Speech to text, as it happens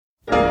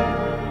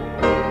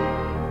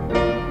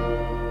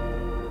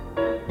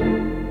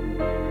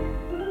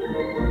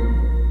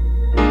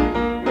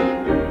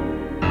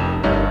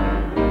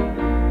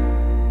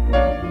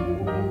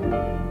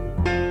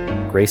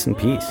Grace and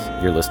peace.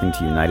 You're listening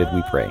to United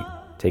We Pray.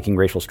 Taking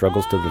racial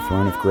struggles to the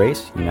throne of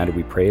grace, United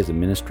We Pray is a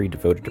ministry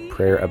devoted to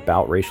prayer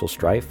about racial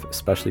strife,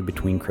 especially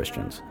between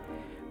Christians.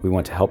 We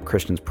want to help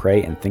Christians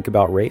pray and think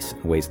about race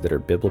in ways that are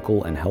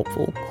biblical and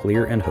helpful,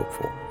 clear and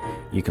hopeful.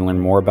 You can learn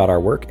more about our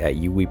work at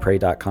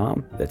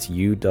uwepray.com. That's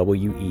uwepray.com,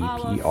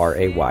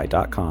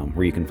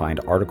 where you can find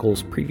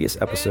articles, previous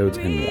episodes,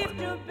 and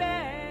more.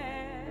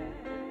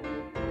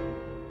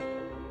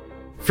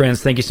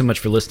 Friends, thank you so much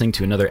for listening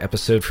to another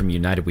episode from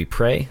United We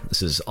Pray.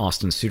 This is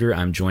Austin Suter.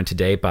 I'm joined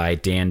today by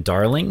Dan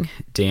Darling.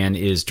 Dan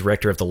is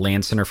director of the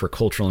Land Center for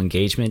Cultural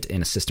Engagement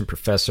and assistant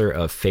professor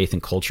of faith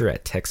and culture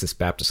at Texas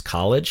Baptist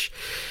College.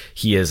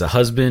 He is a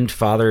husband,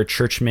 father,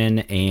 churchman,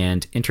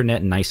 and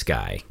internet nice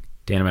guy.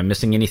 Dan, am I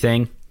missing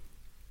anything?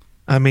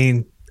 I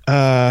mean,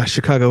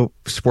 Chicago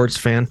sports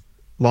fan,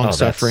 long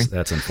suffering.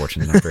 That's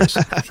unfortunate.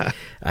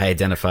 I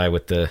identify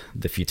with the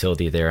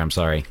futility there. I'm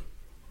sorry.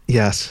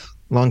 Yes,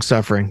 long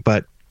suffering,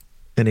 but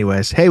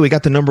anyways, hey, we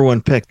got the number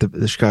one pick,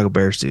 the Chicago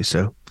Bears do,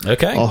 so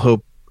okay. All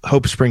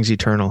hope springs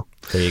eternal.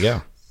 There you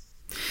go.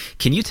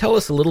 Can you tell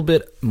us a little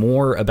bit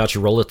more about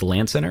your role at the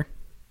Land Center?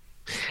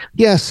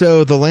 Yeah,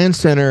 so the Land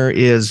Center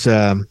is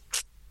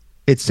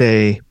it's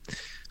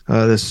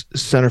this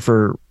Center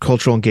for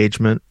Cultural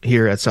Engagement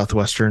here at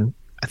Southwestern.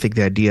 I think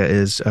the idea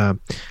is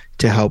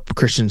to help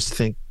Christians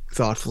think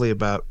thoughtfully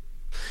about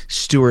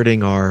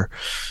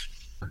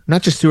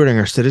not just stewarding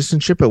our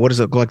citizenship, but what does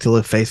it look like to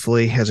live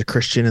faithfully as a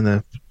Christian in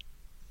the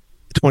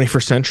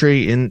 21st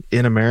century in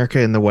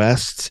America, in the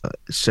West.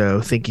 So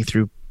thinking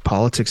through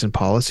politics and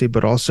policy,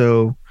 but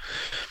also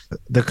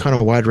the kind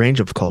of wide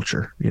range of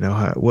culture. You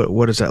know,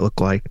 what does that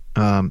look like?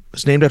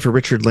 It's named after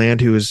Richard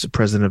Land, who is the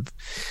president of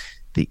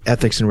the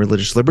Ethics and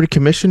Religious Liberty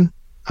Commission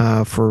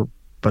for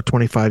about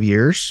 25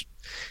 years.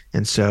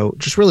 And so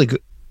just really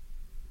good.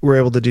 We're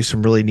able to do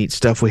some really neat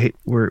stuff. We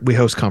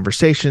host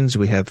conversations.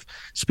 We have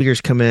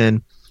speakers come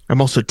in.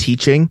 I'm also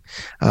teaching.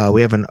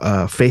 We have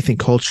a faith and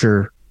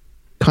culture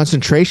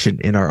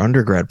concentration in our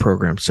undergrad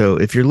program. So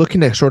if you're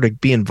looking to sort of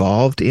be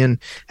involved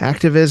in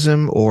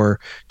activism or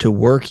to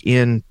work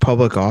in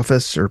public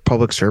office or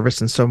public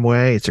service in some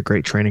way, it's a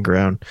great training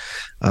ground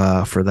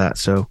for that.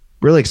 So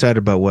really excited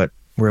about what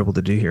we're able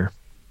to do here.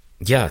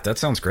 Yeah, that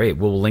sounds great.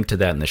 We'll link to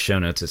that in the show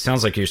notes. It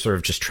sounds like you're sort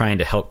of just trying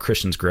to help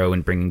Christians grow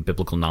and bring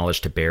biblical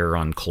knowledge to bear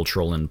on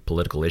cultural and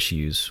political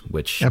issues,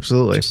 which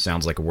absolutely just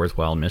sounds like a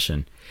worthwhile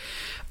mission.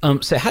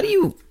 So how do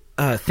you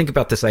think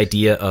about this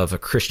idea of a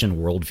Christian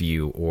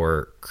worldview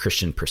or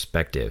Christian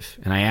perspective?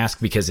 And I ask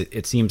because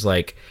it seems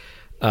like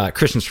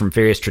Christians from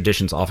various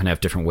traditions often have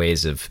different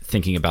ways of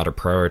thinking about or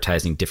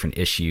prioritizing different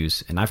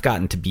issues. And I've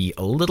gotten to be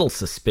a little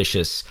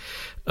suspicious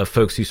of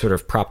folks who sort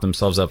of prop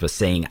themselves up as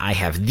saying, I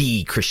have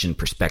the Christian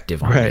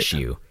perspective on an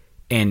issue.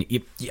 And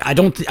I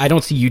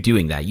don't see you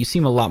doing that. You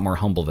seem a lot more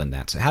humble than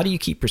that. So how do you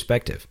keep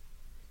perspective?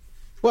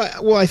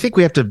 Well, I think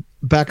we have to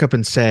back up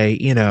and say,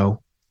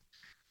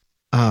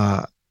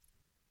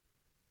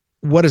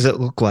 what does it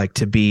look like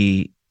to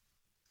be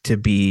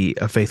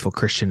a faithful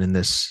Christian in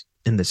this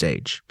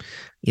age,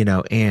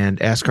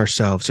 and ask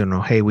ourselves,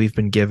 hey, we've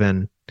been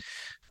given,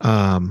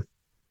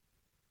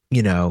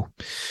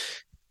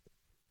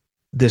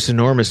 this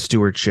enormous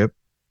stewardship,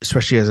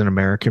 especially as an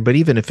American, but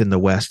even if in the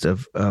West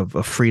of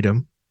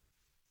freedom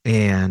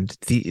and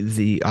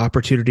the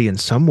opportunity in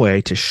some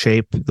way to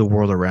shape the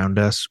world around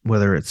us,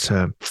 whether it's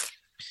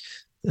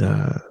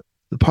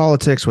the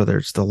politics, whether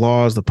it's the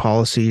laws, the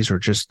policies, or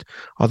just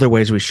other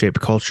ways we shape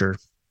culture.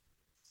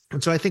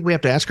 And so I think we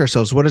have to ask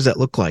ourselves, what does that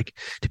look like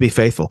to be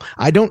faithful?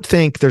 I don't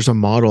think there's a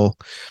model.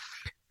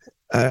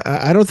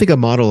 I don't think a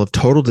model of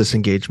total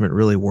disengagement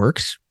really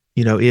works.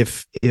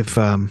 If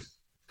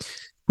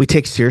we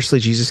take seriously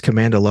Jesus'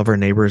 command to love our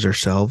neighbor as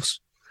ourselves,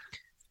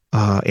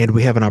 and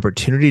we have an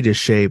opportunity to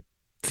shape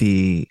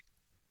the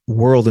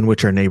world in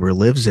which our neighbor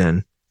lives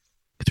in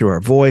through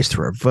our voice,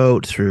 through our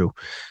vote, through,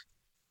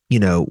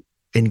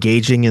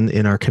 engaging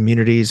in our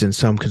communities in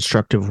some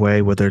constructive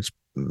way, whether it's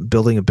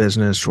building a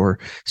business or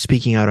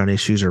speaking out on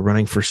issues or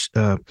running for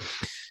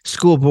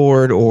school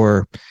board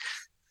or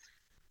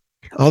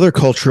other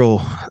cultural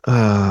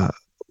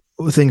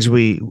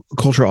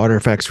cultural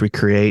artifacts we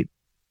create,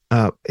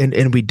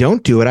 and we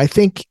don't do it. I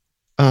think,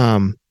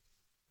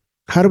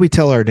 how do we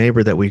tell our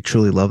neighbor that we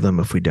truly love them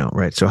if we don't,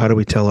 right? So how do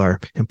we tell our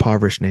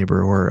impoverished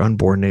neighbor or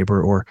unborn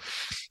neighbor, or,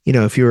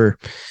 if you're,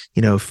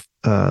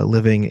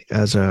 living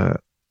as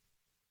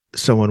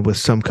someone with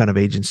some kind of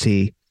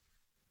agency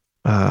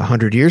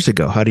 100 years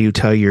ago, how do you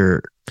tell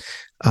your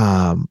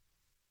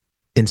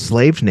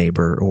enslaved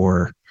neighbor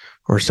or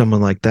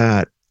someone like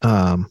that,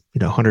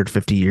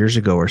 150 years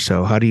ago or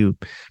so? How do you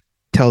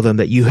tell them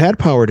that you had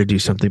power to do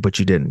something, but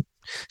you didn't?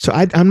 So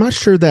I'm not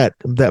sure that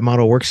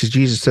model works, as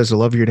Jesus says to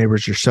love your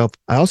neighbors yourself.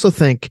 I also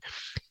think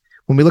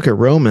when we look at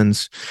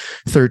Romans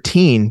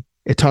 13,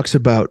 it talks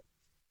about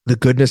the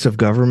goodness of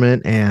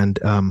government and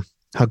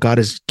how God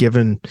has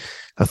given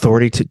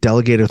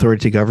delegate authority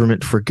to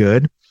government for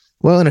good.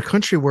 Well, in a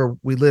country where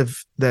we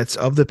live that's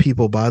of the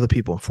people, by the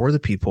people, and for the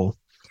people,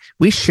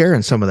 we share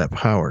in some of that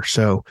power.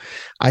 So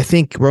I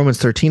think Romans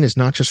 13 is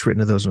not just written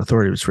to those in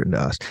authority, it's written to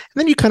us. And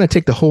then you kind of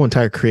take the whole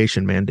entire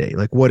creation mandate,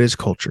 like what is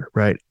culture,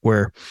 right?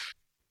 Where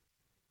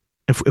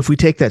if we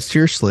take that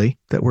seriously,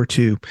 that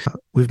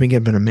we've been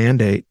given a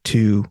mandate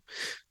to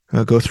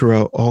go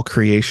through all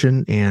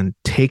creation and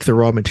take the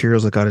raw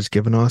materials that God has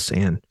given us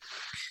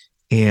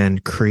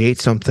and create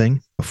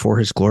something for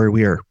his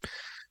glory.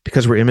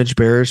 Because we're image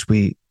bearers,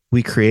 we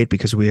create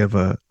because we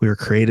were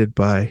created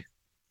by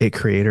a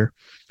creator.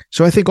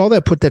 So I think all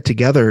that, put that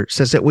together,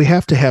 says that we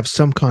have to have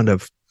some kind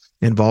of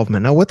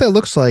involvement. Now, what that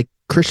looks like,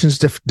 Christians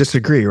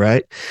disagree,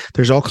 right?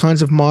 There's all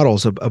kinds of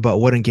models about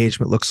what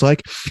engagement looks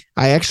like.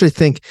 I actually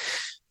think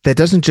that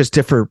doesn't just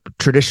differ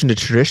tradition to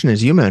tradition,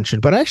 as you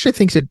mentioned, but I actually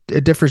think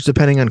it differs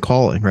depending on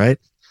calling, right?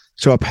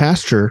 So a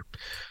pastor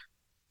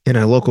in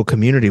a local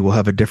community will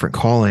have a different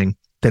calling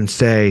than,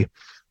 say,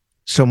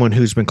 someone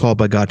who's been called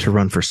by God to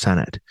run for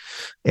Senate.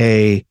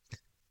 A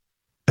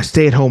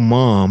stay-at-home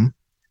mom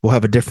will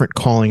have a different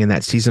calling in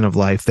that season of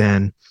life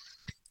than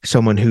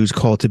someone who's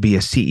called to be a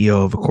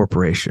CEO of a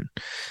corporation.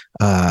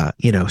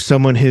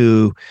 Someone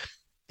who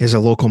is a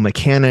local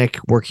mechanic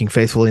working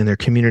faithfully in their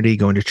community,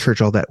 going to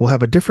church, all that, will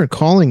have a different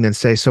calling than,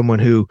 say, someone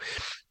who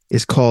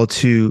is called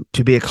to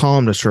be a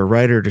columnist or a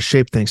writer to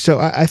shape things. So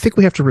I think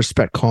we have to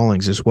respect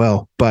callings as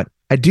well. But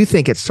I do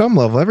think at some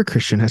level, every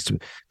Christian has to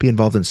be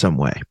involved in some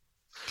way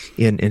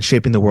in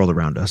shaping the world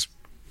around us.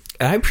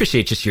 I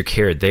appreciate just your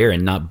care there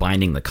and not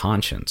binding the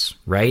conscience,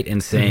 right?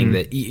 And saying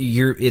that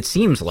it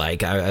seems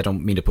like, I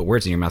don't mean to put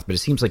words in your mouth, but it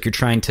seems like you're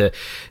trying to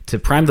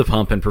prime the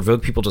pump and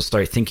provoke people to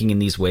start thinking in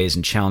these ways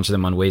and challenge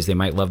them on ways they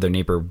might love their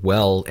neighbor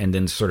well, and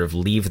then sort of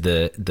leave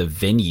the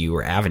venue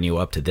or avenue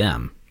up to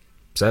them.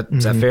 Is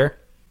that fair?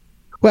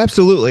 Well,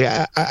 absolutely.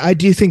 I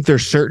do think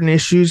there's certain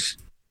issues,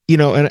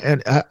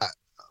 and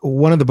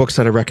one of the books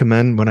that I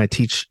recommend when I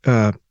teach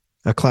a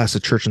class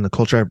of church and the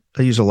culture,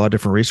 I use a lot of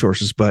different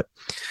resources, but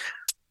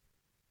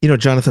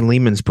Jonathan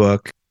Leeman's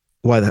book,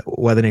 Why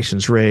the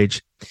Nations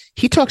Rage,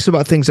 he talks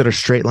about things that are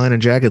straight line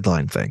and jagged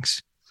line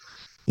things,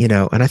 and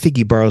I think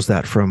he borrows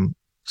that from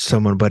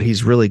someone, but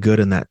he's really good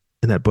in that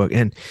book.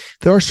 And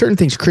there are certain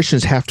things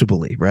Christians have to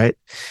believe, right?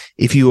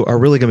 If you are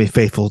really going to be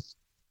faithful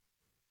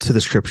to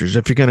the scriptures,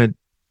 if you're going to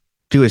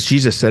do as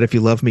Jesus said, if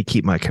you love me,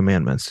 keep my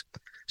commandments.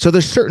 So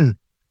there's certain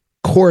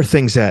core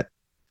things that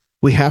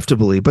we have to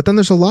believe, but then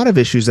there's a lot of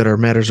issues that are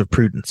matters of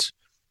prudence.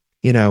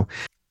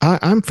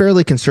 I'm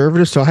fairly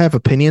conservative, so I have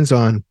opinions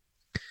on,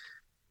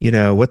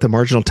 what the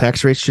marginal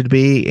tax rate should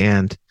be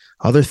and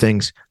other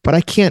things, but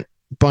I can't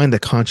bind the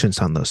conscience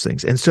on those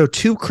things. And so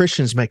two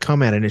Christians may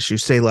come at an issue,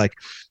 say like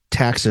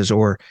taxes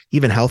or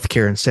even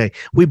healthcare, and say,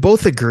 we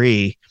both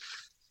agree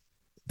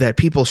that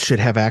people should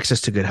have access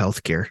to good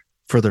healthcare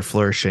for their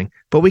flourishing,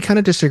 but we kind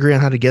of disagree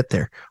on how to get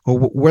there, or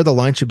where the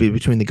line should be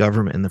between the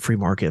government and the free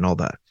market and all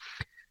that.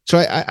 So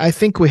I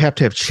think we have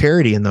to have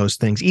charity in those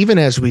things, even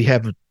as we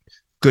have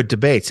good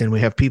debates and we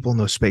have people in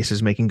those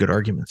spaces making good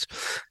arguments.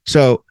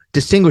 So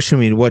distinguishing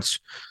between what's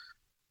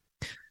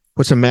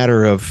a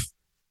matter of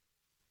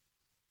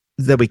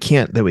that we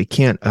can't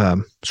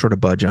sort of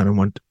budge on,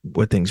 and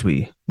what things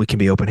we can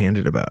be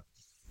open-handed about.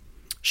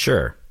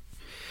 Sure.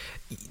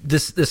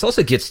 This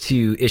also gets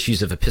to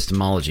issues of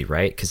epistemology,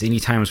 right? Because any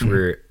times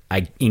we're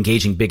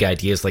engaging big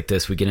ideas like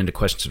this, we get into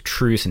questions of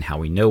truth and how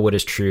we know what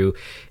is true.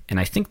 And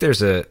I think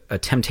there's a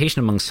temptation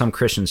among some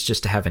Christians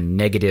just to have a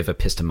negative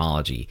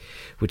epistemology,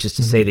 which is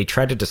to say they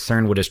try to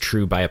discern what is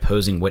true by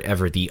opposing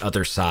whatever the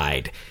other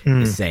side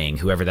is saying,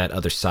 whoever that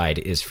other side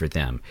is for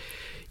them.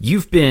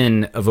 You've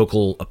been a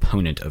vocal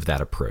opponent of that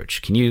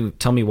approach. Can you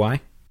tell me why?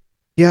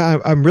 Yeah,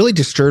 I'm really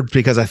disturbed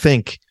because I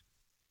think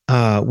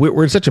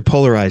we're in such a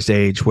polarized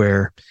age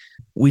where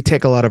we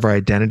take a lot of our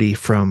identity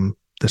from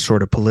the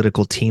sort of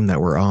political team that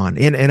we're on.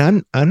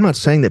 And I'm not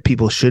saying that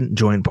people shouldn't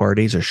join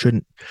parties or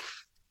shouldn't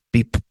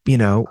be,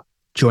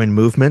 join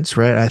movements,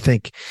 right? I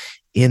think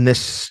in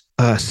this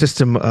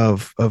system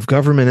of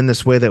government, in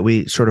this way that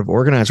we sort of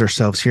organize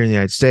ourselves here in the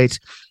United States,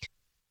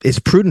 it's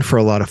prudent for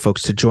a lot of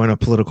folks to join a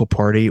political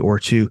party or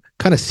to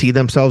kind of see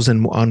themselves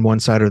on one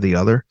side or the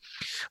other.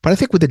 But I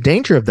think what the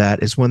danger of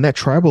that is when that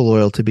tribal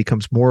loyalty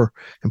becomes more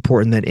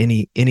important than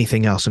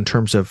anything else in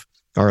terms of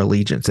our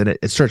allegiance, and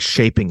it starts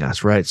shaping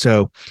us, right?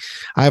 So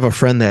I have a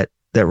friend that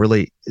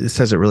really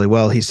says it really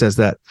well. He says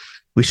that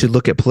we should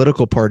look at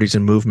political parties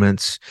and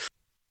movements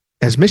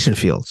as mission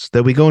fields,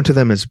 that we go into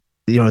them as,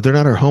 they're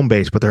not our home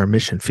base, but they're a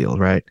mission field,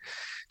 right?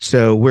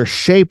 So we're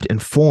shaped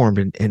and formed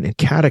and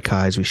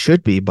catechized, we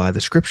should be, by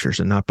the scriptures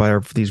and not by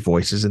these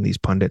voices and these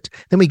pundits.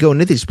 Then we go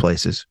into these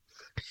places,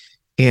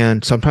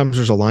 and sometimes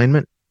there's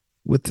alignment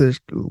with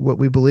what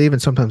we believe,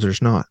 and sometimes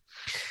there's not.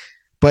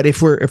 But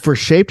if we're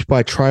shaped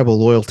by tribal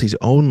loyalties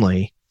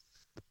only,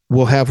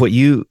 we'll have what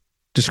you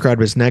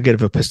described as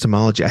negative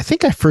epistemology. I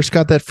think I first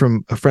got that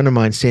from a friend of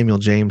mine, Samuel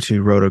James,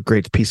 who wrote a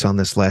great piece on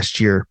this last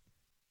year.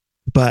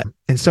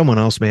 And someone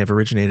else may have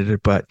originated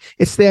it, but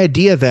it's the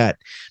idea that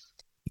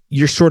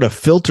your sort of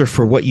filter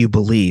for what you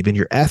believe and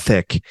your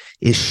ethic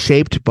is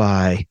shaped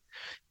by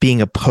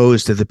being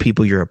opposed to the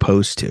people you're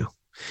opposed to.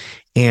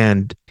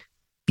 And,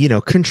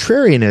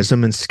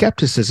 contrarianism and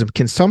skepticism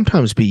can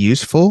sometimes be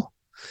useful,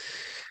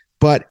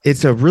 but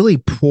it's a really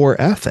poor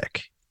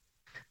ethic.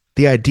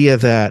 The idea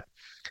that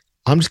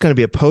I'm just going to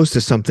be opposed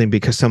to something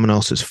because someone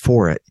else is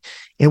for it.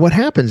 And what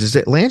happens is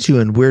it lands you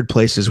in weird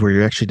places where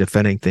you're actually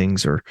defending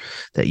things or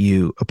that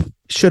you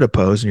should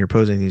oppose, and you're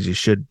opposing things you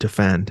should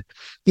defend.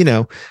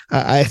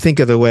 I think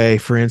of the way,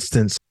 for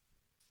instance,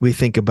 we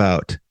think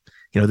about,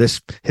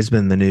 this has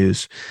been the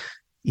news,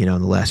 in the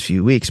last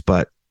few weeks,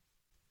 but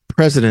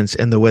presidents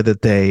and the way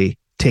that they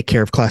take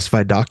care of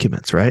classified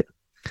documents, right?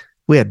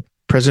 We had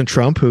President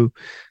Trump, who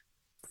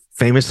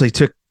famously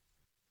took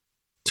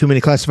too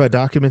many classified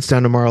documents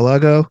down to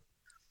Mar-a-Lago.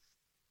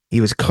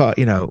 He was caught,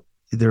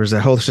 there was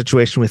a whole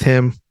situation with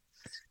him.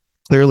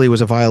 Clearly was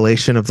a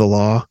violation of the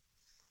law.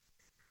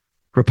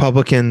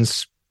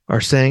 Republicans are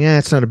saying,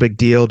 it's not a big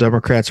deal.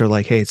 Democrats are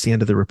like, hey, it's the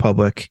end of the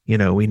republic.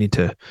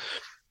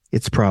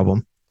 It's a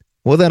problem.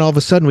 Well, then all of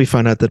a sudden we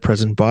find out that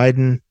President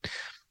Biden,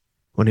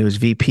 when he was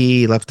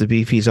VP, left the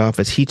VP's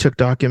office, he took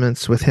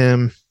documents with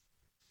him,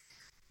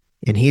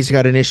 and he's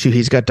got an issue.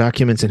 He's got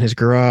documents in his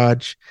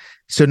garage.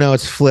 So now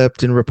it's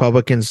flipped, and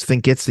Republicans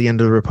think it's the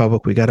end of the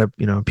republic. We got to,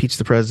 impeach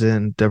the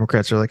president.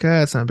 Democrats are like,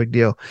 it's not a big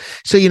deal.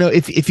 So,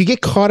 if you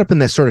get caught up in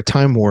that sort of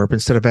time warp,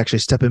 instead of actually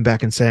stepping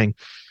back and saying,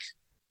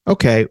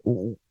 okay,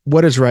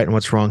 what is right and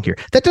what's wrong here?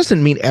 That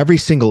doesn't mean every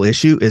single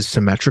issue is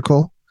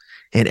symmetrical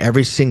and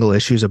every single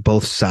issue is a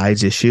both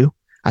sides issue.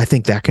 I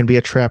think that can be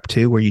a trap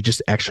too, where you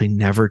just actually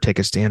never take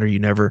a stand or you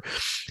never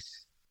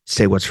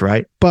say what's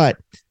right. But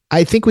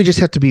I think we just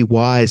have to be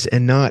wise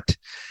and not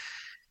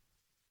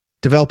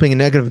developing a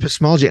negative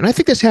epistemology. And I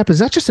think this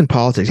happens not just in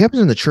politics, it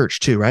happens in the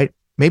church too, right?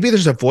 Maybe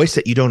there's a voice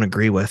that you don't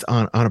agree with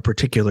on a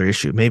particular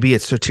issue. Maybe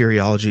it's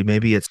soteriology.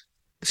 Maybe it's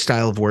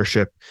style of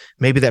worship.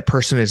 Maybe that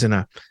person is in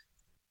a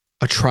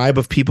tribe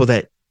of people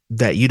that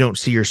you don't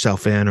see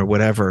yourself in or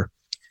whatever.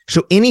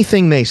 So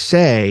anything they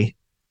say,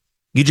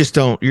 you just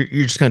don't, you're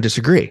just going to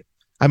disagree.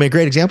 I mean, a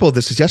great example of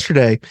this is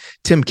yesterday,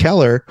 Tim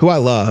Keller, who I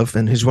love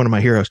and who's one of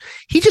my heroes,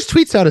 he just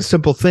tweets out a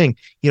simple thing.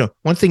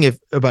 One thing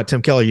about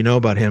Tim Keller,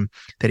 about him,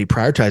 that he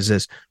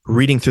prioritizes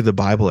reading through the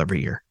Bible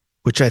every year,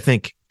 which I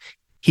think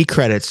he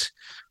credits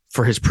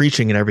for his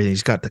preaching and everything.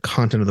 He's got the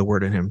content of the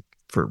word in him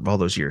for all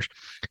those years.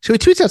 So he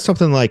tweets out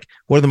something like,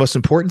 one of the most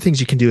important things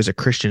you can do as a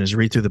Christian is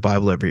read through the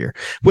Bible every year,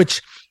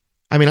 which,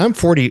 I mean, I'm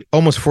 40,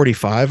 almost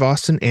 45,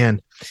 Austin,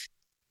 and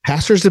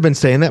pastors have been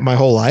saying that my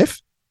whole life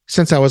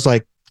since I was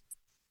like,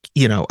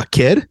 a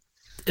kid.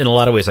 In a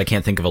lot of ways, I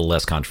can't think of a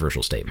less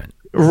controversial statement.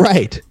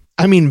 Right.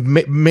 I mean,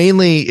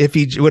 mainly if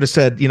he would have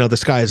said, the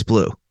sky is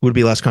blue, would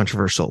be less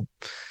controversial.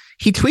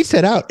 He tweets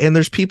that out, and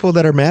there's people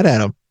that are mad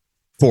at him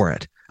for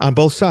it on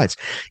both sides.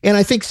 And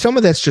I think some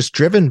of that's just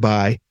driven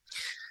by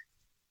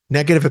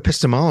negative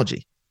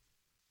epistemology.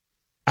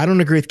 I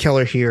don't agree with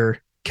Keller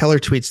here. Keller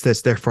tweets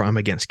this, therefore I'm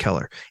against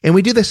Keller. And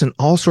we do this in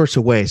all sorts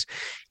of ways.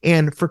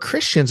 And for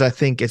Christians, I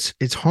think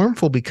it's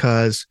harmful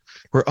because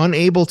we're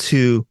unable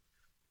to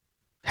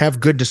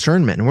have good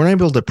discernment, and we're not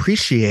able to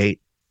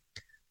appreciate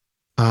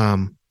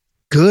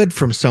good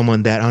from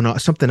someone that on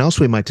something else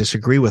we might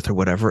disagree with or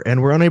whatever,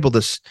 and we're unable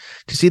to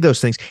see those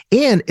things.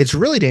 And it's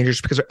really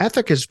dangerous because our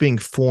ethic is being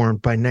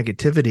formed by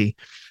negativity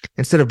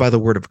instead of by the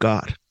word of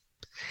God.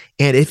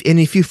 And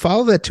if you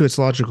follow that to its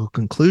logical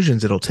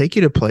conclusions, it'll take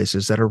you to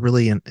places that are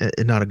really in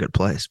not a good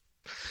place.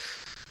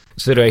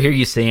 So do I hear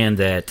you saying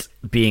that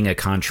being a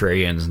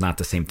contrarian is not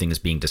the same thing as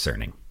being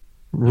discerning?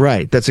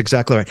 Right. That's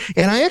exactly right.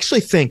 And I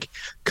actually think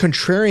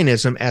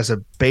contrarianism as a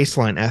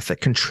baseline ethic,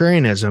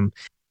 contrarianism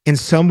in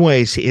some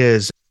ways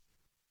is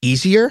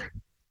easier.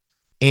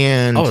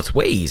 And it's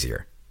way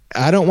easier.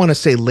 I don't want to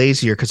say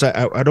lazier because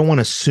I don't want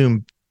to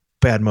assume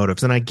bad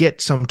motives. And I get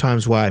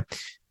sometimes why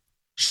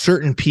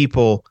certain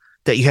people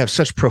that you have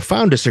such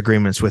profound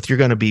disagreements with, you're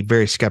going to be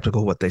very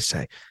skeptical of what they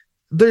say.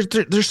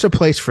 There's a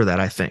place for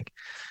that, I think.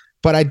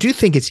 But I do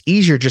think it's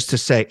easier just to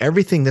say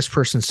everything this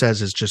person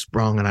says is just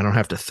wrong and I don't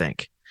have to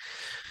think.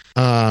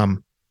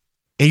 And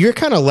you're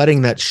kind of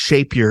letting that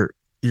shape your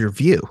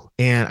view.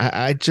 And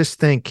I just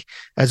think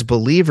as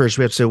believers,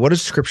 we have to say, what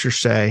does Scripture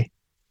say?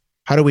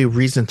 How do we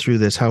reason through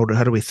this? How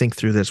do we think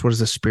through this? What is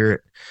the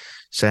Spirit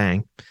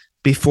saying?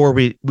 Before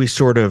we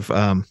sort of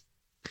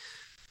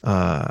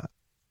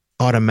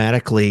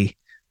automatically,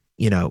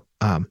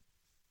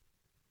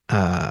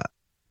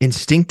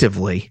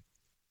 instinctively,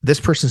 this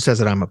person says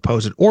that I'm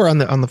opposed, or on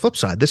the flip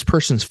side, this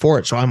person's for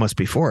it, so I must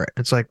be for it.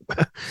 It's like,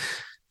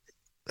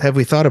 have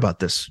we thought about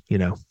this?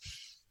 No,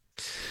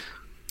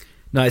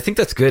 I think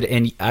that's good,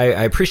 and I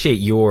appreciate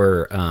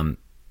your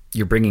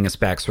you're bringing us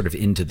back sort of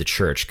into the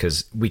church,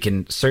 because we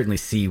can certainly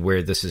see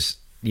where this is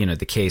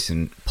the case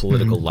in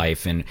political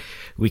life, and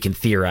we can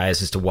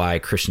theorize as to why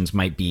Christians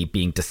might be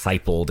being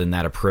discipled in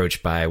that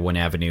approach by one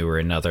avenue or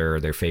another, or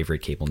their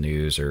favorite cable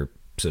news or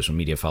social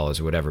media follows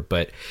or whatever.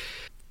 But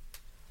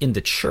in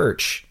the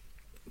church,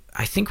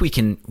 I think we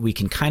can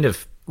kind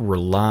of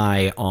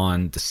rely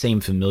on the same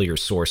familiar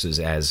sources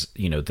as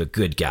the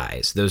good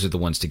guys. Those are the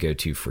ones to go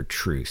to for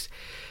truth.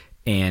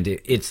 And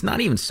it's not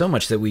even so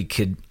much that we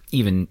could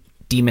even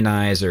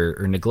demonize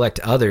or neglect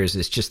others.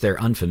 It's just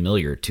they're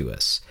unfamiliar to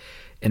us.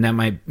 And that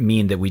might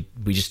mean that we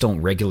just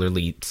don't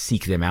regularly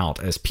seek them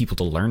out as people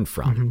to learn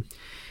from. Mm-hmm.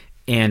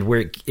 And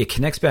where it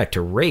connects back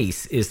to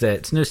race is that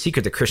it's no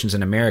secret that Christians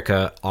in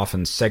America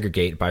often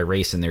segregate by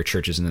race in their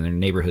churches and in their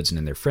neighborhoods and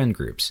in their friend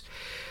groups.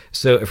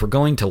 So if we're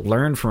going to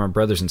learn from our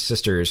brothers and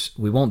sisters,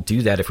 we won't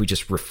do that if we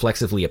just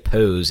reflexively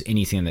oppose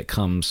anything that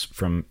comes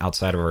from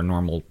outside of our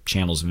normal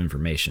channels of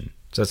information.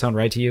 Does that sound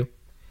right to you?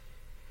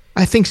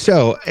 I think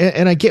so.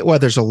 And I get why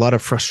there's a lot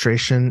of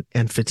frustration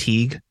and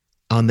fatigue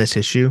on this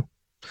issue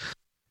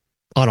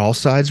on all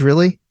sides,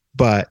 really.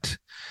 But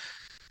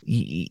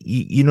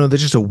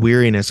there's just a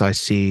weariness I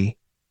see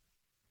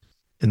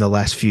in the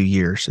last few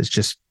years. It's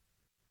just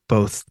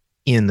both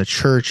in the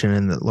church and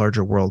in the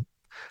larger world.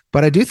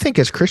 But I do think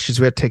as Christians,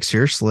 we have to take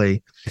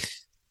seriously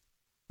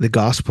the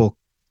gospel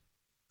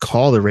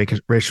call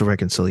to racial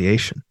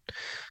reconciliation.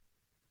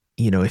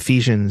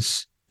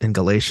 Ephesians and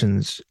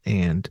Galatians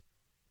and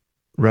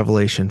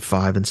Revelation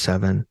 5 and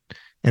 7,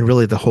 and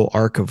really the whole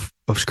arc of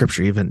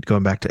Scripture, even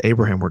going back to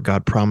Abraham, where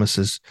God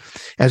promises,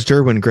 as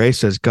Derwin Gray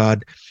says,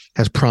 God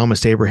has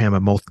promised Abraham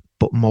a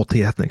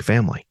multi-ethnic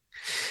family.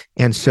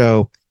 And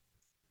so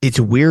it's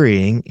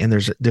wearying, and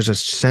there's a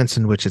sense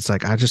in which it's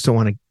like, I just don't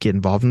want to get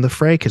involved in the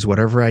fray because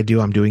whatever I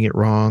do, I'm doing it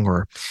wrong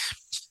or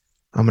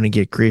I'm going to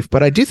get grief.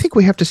 But I do think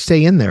we have to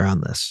stay in there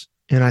on this.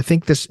 And I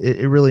think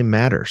it really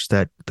matters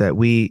that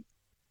we,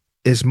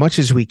 as much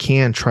as we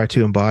can, try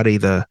to embody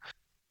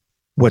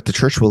what the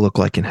church will look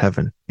like in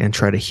heaven and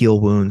try to heal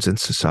wounds in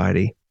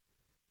society.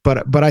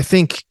 But I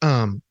think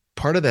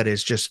part of that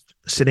is just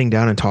sitting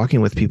down and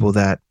talking with people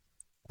that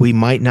we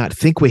might not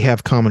think we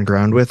have common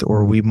ground with,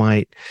 or we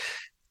might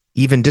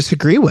even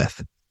disagree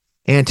with,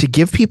 and to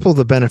give people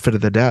the benefit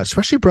of the doubt,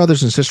 especially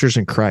brothers and sisters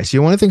in Christ.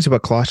 One of the things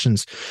about 1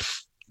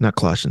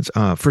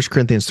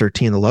 Corinthians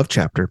 13, the love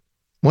chapter,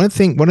 one of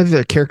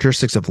the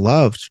characteristics of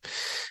love,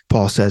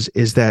 Paul says,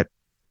 is that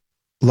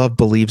love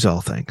believes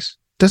all things.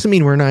 Doesn't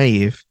mean we're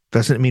naive,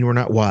 doesn't mean we're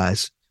not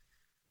wise,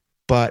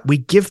 but we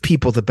give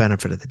people the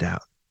benefit of the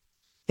doubt.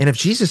 And if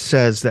Jesus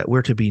says that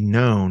we're to be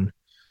known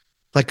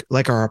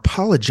like our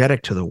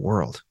apologetic to the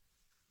world,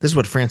 this is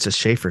what Francis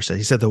Schaeffer said.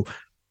 He said,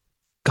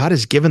 God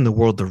has given the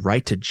world the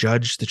right to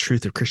judge the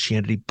truth of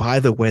Christianity by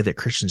the way that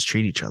Christians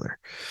treat each other.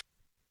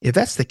 If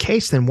that's the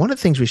case, then one of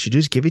the things we should do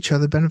is give each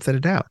other the benefit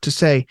of the doubt, to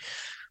say,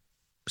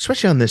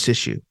 especially on this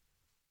issue,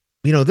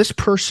 this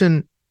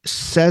person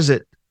says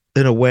it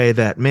in a way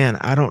that, man,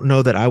 I don't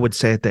know that I would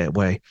say it that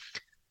way,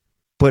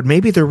 but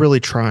maybe they're really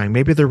trying.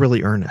 Maybe they're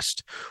really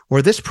earnest.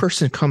 Or this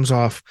person comes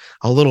off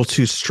a little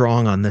too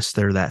strong on this,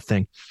 or that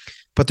thing,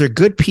 but they're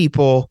good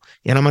people,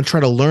 and I'm going to try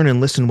to learn and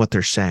listen what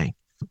they're saying.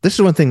 This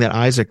is one thing that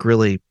Isaac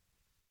really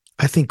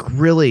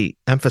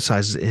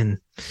emphasizes in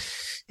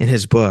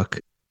his book.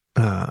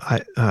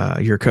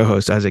 Your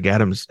co-host, Isaac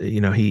Adams,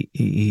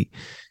 he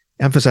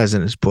emphasizes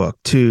in his book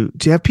to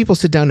have people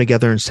sit down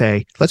together and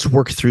say, let's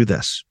work through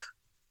this.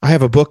 I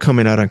have a book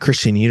coming out on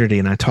Christian unity,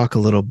 and I talk a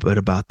little bit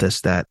about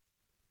this, that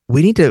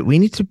we need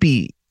to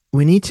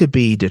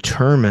be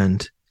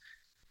determined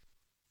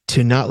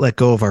to not let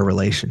go of our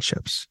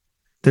relationships.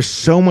 There's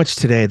so much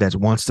today that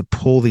wants to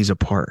pull these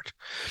apart.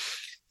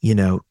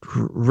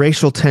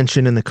 Racial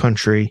tension in the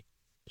country,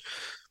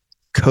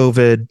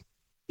 COVID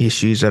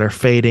issues that are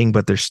fading,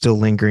 but there's still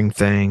lingering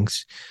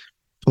things,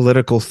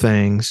 political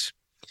things.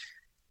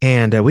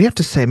 And we have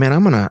to say, man,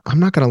 I'm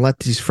not going to let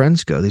these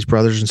friends go, these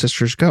brothers and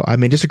sisters go. I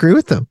may disagree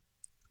with them.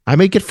 I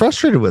may get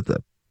frustrated with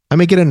them. I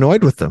may get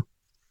annoyed with them,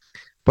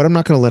 but I'm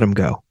not going to let them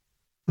go.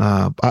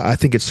 I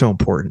think it's so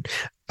important.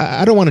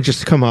 I don't want to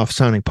just come off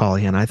sounding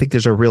Pollyanna. I think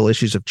there's a real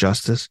issues of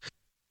justice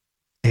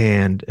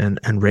and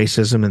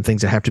racism and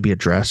things that have to be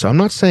addressed. So I'm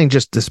not saying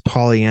just this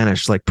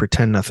Pollyannish, like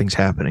pretend nothing's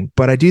happening,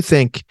 but I do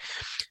think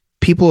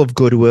people of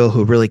goodwill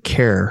who really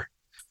care,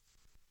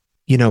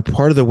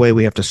 part of the way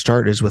we have to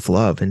start is with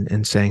love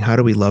and saying, how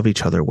do we love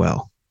each other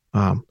well?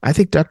 I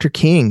think Dr.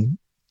 King,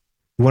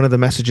 one of the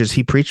messages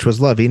he preached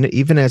was love,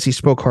 even as he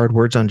spoke hard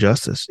words on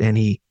justice, and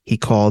he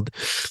called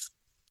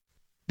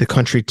the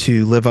country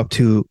to live up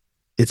to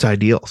its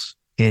ideals,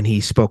 and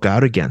he spoke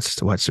out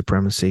against white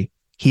supremacy.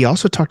 He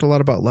also talked a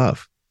lot about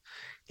love,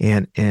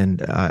 and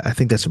I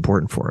think that's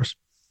important for us.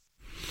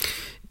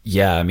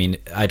 Yeah, I mean,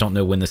 I don't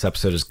know when this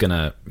episode is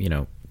gonna,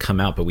 come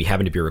out, but we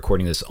happen to be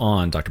recording this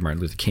on Dr. Martin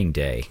Luther King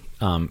Day.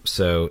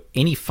 So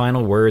any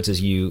final words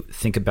as you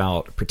think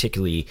about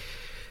particularly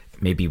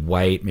maybe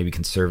white, maybe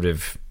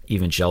conservative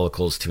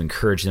evangelicals, to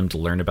encourage them to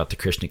learn about the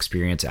Christian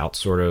experience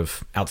outside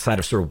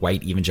of sort of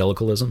white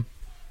evangelicalism?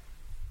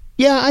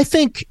 Yeah, I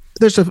think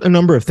there's a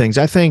number of things.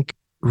 I think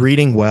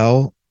reading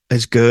well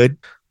is good.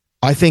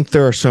 I think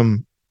there are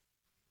some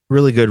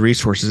really good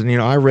resources. And,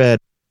 I read,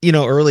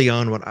 early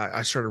on when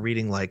I started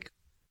reading like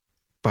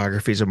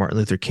biographies of Martin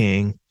Luther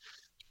King,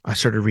 I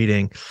started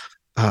reading,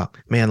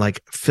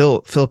 like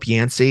Philip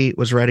Yancey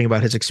was writing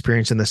about his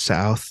experience in the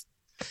South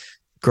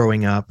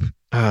growing up.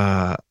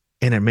 And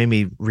it made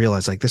me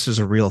realize, like, this is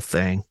a real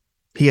thing.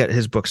 He had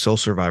his book Soul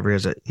Survivor.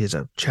 He has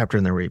a chapter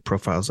in there where he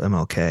profiles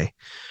MLK.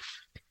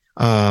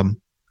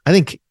 I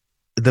think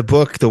the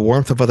book, The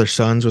Warmth of Other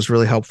Suns, was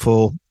really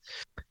helpful.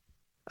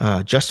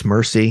 Just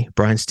Mercy,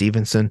 Brian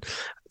Stevenson.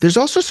 There's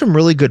also some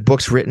really good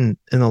books written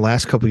in the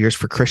last couple of years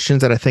for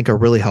Christians that I think are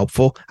really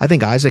helpful. I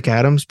think Isaac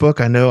Adams' book,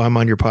 I know I'm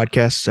on your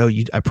podcast, so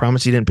I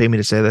promise you didn't pay me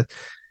to say that.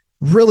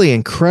 Really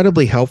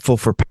incredibly helpful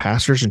for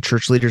pastors and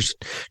church leaders,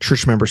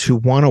 church members who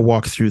want to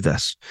walk through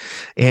this,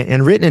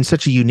 and written in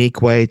such a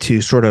unique way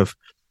to sort of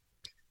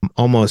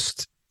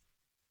almost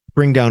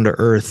bring down to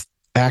earth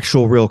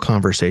actual real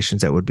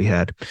conversations that would be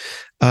had.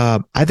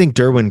 I think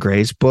Derwin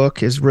Gray's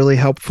book is really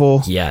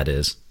helpful. Yeah, it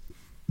is.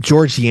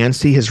 George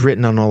Yancey has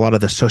written on a lot of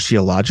the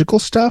sociological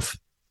stuff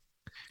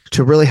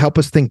to really help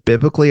us think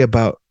biblically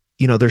about,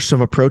 there's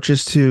some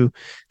approaches to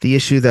the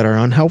issue that are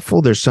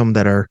unhelpful. There's some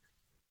that are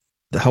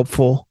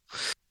helpful.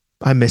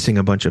 I'm missing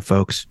a bunch of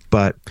folks,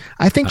 but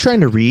I think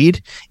trying to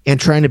read and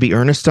trying to be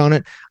earnest on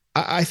it.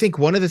 I think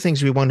one of the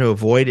things we want to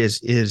avoid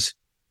is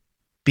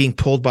being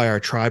pulled by our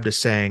tribe to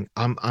saying,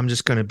 I'm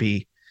just going to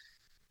be,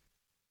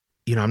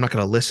 I'm not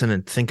going to listen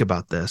and think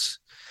about this.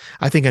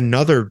 I think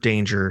another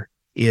danger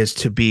is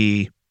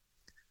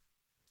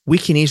we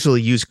can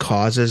easily use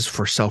causes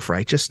for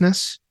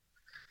self-righteousness.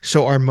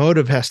 So our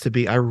motive has to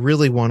be, I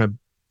really want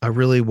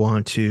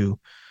to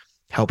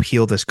help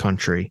heal this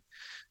country.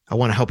 I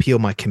want to help heal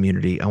my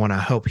community. I want to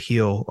help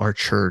heal our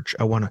church.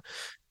 I want to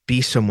be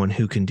someone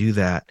who can do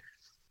that.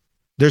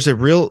 It's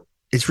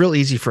real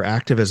easy for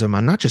activism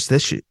on not just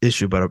this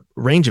issue, but a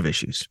range of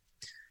issues,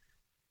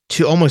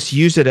 to almost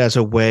use it as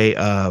a way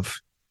of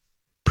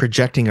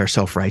projecting our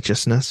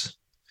self-righteousness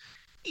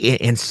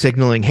and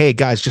signaling, hey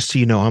guys, just so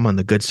you know, I'm on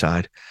the good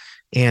side.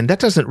 And that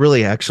doesn't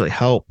really actually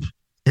help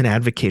and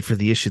advocate for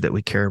the issue that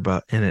we care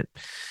about. And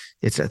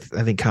it's I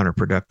think,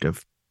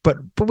 counterproductive. But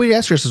we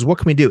ask ourselves, what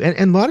can we do?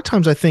 And a lot of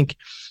times I think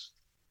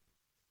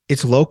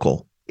it's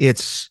local,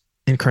 it's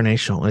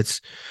incarnational.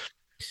 It's,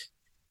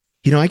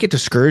 I get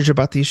discouraged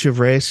about the issue of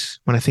race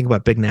when I think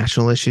about big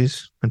national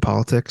issues and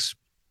politics.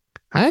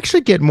 I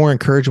actually get more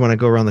encouraged when I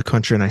go around the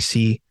country and I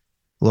see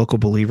local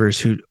believers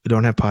who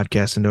don't have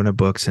podcasts and don't have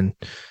books and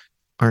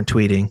aren't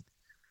tweeting,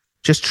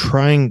 just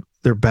trying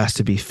their best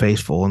to be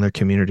faithful in their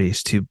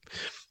communities, to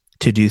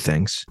do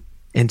things,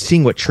 and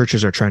seeing what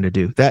churches are trying to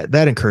do.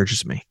 That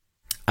encourages me.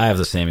 I have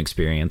the same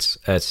experience.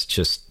 It's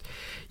just,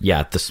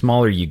 the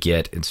smaller you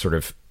get, and sort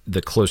of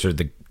the closer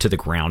to the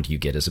ground you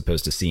get, as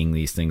opposed to seeing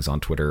these things on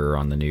Twitter or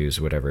on the news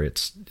or whatever.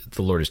 It's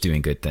the Lord is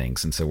doing good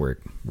things, and so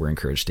we're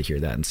encouraged to hear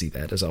that and see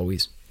that, as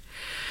always.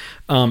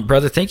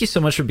 Brother, thank you so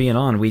much for being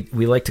on.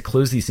 We like to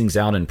close these things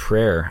out in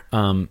prayer.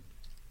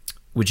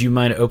 Would you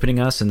mind opening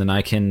us, and then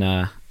I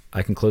can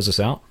close us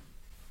out?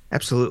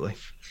 Absolutely.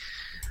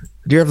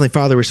 Dear Heavenly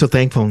Father, we're so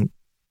thankful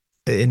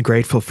and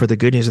grateful for the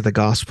good news of the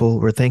gospel.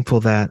 We're thankful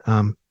that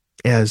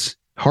as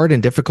hard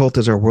and difficult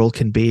as our world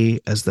can be,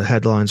 as the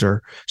headlines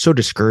are so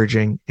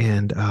discouraging,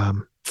 and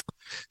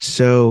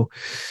so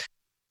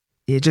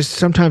it just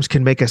sometimes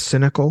can make us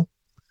cynical,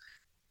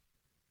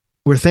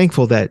 we're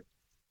thankful that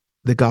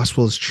the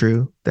gospel is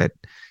true, that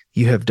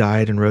you have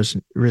died and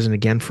risen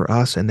again for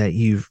us, and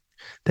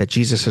that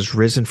Jesus has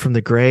risen from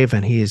the grave,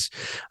 and he is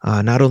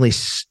not only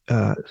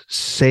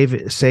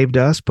saved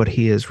us, but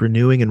he is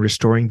renewing and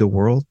restoring the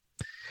world.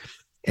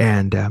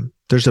 And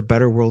there's a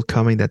better world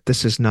coming.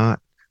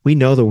 We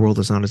know the world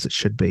is not as it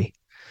should be,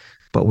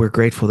 but we're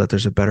grateful that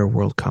there's a better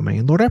world coming.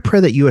 And Lord, I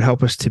pray that you would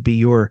help us to be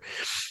your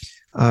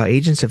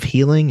agents of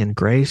healing and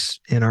grace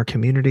in our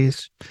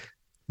communities.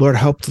 Lord,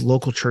 help the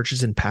local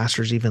churches and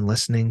pastors even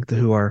listening,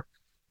 who are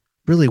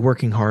really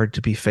working hard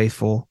to be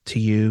faithful to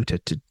you, to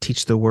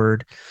teach the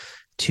word,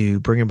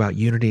 to bring about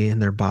unity in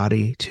their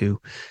body, to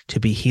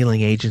be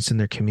healing agents in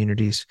their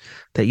communities,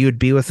 that you would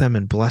be with them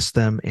and bless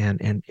them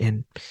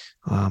and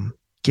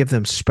give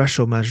them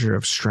special measure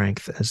of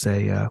strength as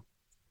they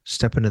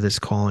step into this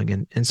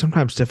calling and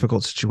sometimes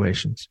difficult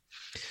situations.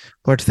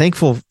 Lord, thank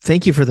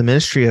you for the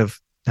ministry of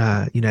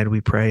United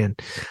We Pray, and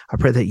I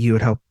pray that you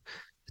would help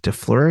to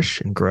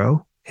flourish and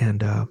grow,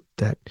 and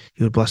that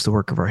you would bless the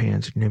work of our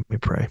hands. In your name we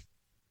pray.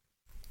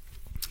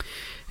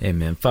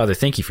 Amen. Father,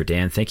 thank you for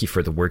Dan. Thank you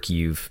for the work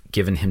you've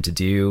given him to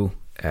do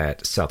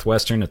at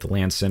Southwestern, at the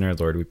Land Center.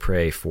 Lord, we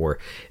pray for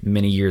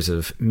many years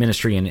of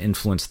ministry and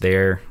influence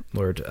there.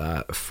 Lord,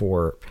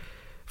 for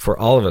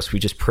all of us, we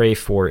just pray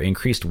for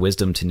increased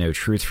wisdom to know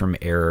truth from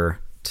error,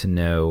 to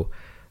know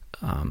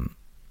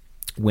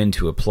when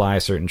to apply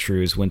certain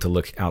truths, when to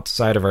look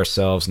outside of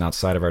ourselves and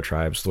outside of our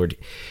tribes. Lord,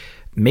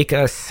 make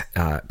us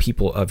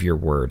people of your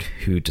word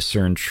who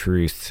discern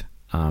truth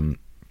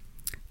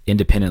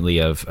independently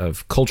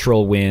of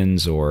cultural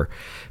winds or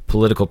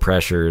political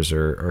pressures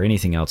or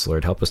anything else.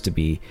 Lord, help us to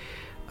be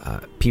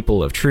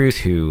people of truth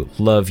who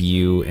love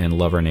you and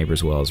love our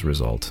neighbors well as a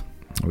result.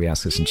 We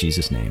ask this in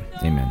Jesus' name.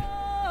 Amen.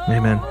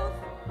 Amen.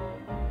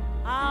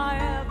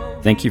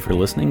 Thank you for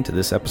listening to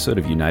this episode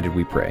of United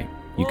We Pray.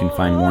 You can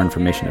find more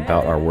information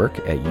about our work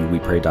at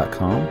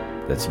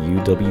uwepray.com. That's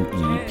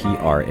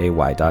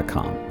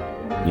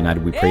uwepray.com.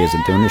 United We Pray is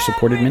a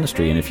donor-supported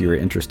ministry, and if you are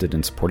interested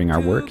in supporting our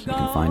work, you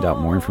can find out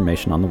more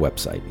information on the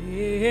website.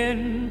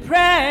 In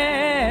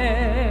prayer.